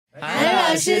韩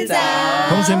老师早，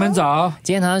同学们早。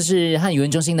今天同样是汉语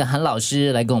文中心的韩老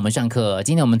师来跟我们上课。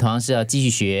今天我们同样是要继续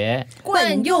学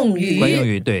惯用语。惯用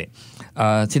语对，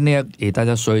今天要给大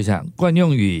家说一下惯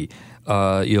用语，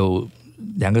有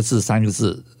2个字、3个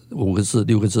字、5个字、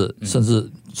6个字，甚至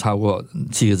超过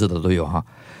7个字的都有哈。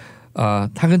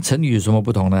它跟成语有什么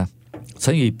不同呢？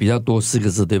成语比较多4个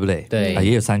字，对不对？对，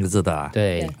也有3个字的啊，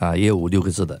对，也有5、6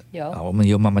个字的，有我们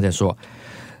以后慢慢再说。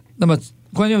那么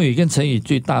惯用语跟成语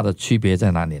最大的区别在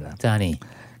哪里呢？在哪里？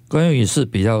惯用语是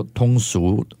比较通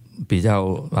俗，比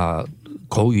较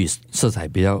口语色彩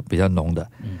比较浓的。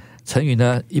成语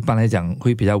呢，一般来讲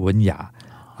会比较文雅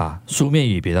书面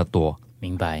语比较多。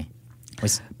明白。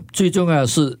最重要的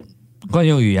是惯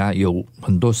用语有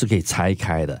很多是可以拆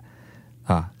开的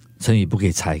成语不可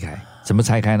以拆开。怎么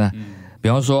拆开呢？比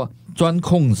方说钻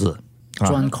空子，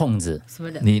钻空子，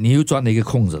你又钻了一个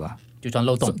空子了。就钻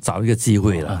漏洞，找一个机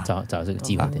会了，找这个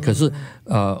机会。可是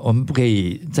我们不可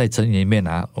以在成语里面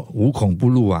无孔不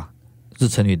入是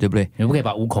成语对不对？你不可以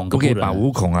把无孔不可以把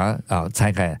无孔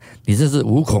拆开，你这是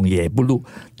无孔也不入，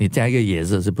你加一个也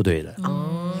字是不对的。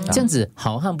这样子，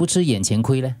好汉不吃眼前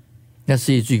亏呢？那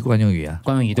是一句惯用语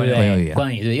惯用语对不对？惯用语惯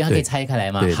用语对，因为它可以拆开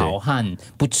来嘛。对，好汉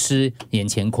不吃眼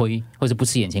前亏，或者不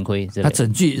吃眼前亏，它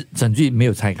整句没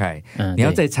有拆开，你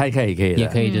要再拆开也可以的，也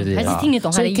可以，对对。还是听得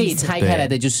懂它的意思。所以可以拆开来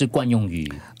的就是惯用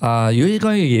语有一些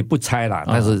惯用语也不拆啦，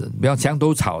但是比方墙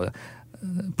头草的，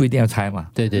不一定要拆嘛。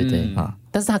对对对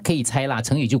但是它可以拆啦，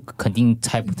成语就肯定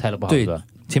拆了不好。对，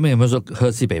前面有没有说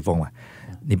喝西北风嘛？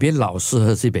你别老是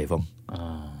喝西北风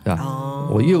对吧？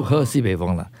我又喝西北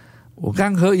风了。我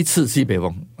刚喝一次西北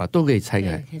风都可以拆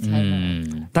开。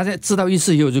大家知道意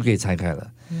思以后就可以拆开了。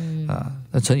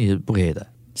那成语是不可以的。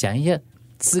讲一下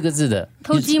4个字的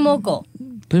偷鸡摸狗。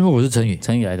偷鸡摸狗是成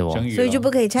语来的哦，所以就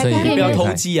不可以拆开。不要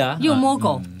偷鸡又摸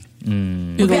狗。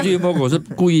又偷鸡又摸狗是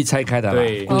故意拆开的啦。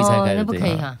对，故意拆开的，那不可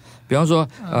以哈。比方说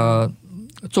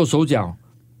做手脚，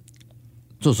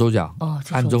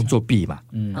暗中作弊嘛。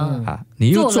你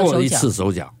又做了一次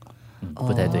手脚。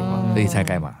不太对，可以拆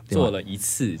开嘛？做了一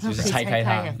次就是拆开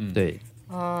它，对，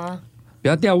不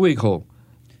要吊胃口，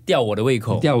吊我的胃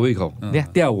口，吊我胃口，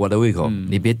吊我的胃口，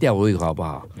你别吊我胃口好不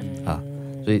好？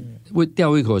所以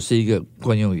吊胃口是一个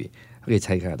惯用语，可以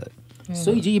拆开的。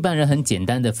所以就一般人很简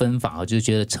单的分法，就是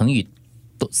觉得成语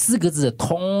都4个字的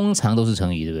通常都是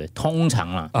成语，对不对？通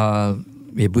常啦，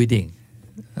也不一定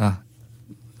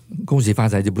恭喜发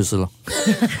财就不是了。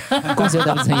恭喜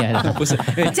发财成语来的，不是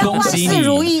万事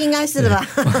如意应该是的吧？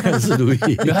万事如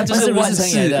意，它就是万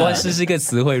事是一个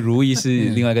词汇，如意是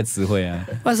另外一个词汇啊。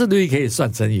万事如意可以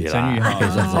算成语啦，成语可以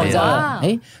算成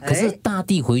语。可是大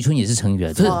地回春也是成语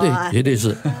啊，对，绝对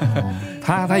是。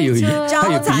它有比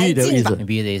喻的意思，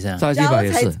比喻的意思，招财进宝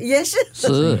也是。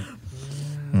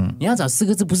你要找4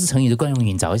个字不是成语的惯用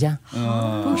语，你找一下。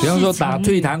比方说打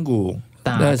退堂鼓。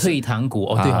打退堂鼓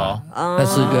对那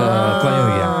是个惯用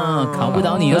语考不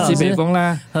倒你了。喝西北风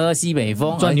啦，喝西北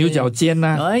风，钻牛角尖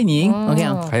啦，你 OK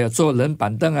还有坐冷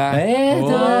板凳对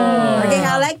OK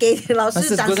好，来给老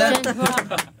师掌声。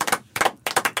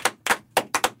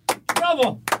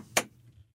Bravo。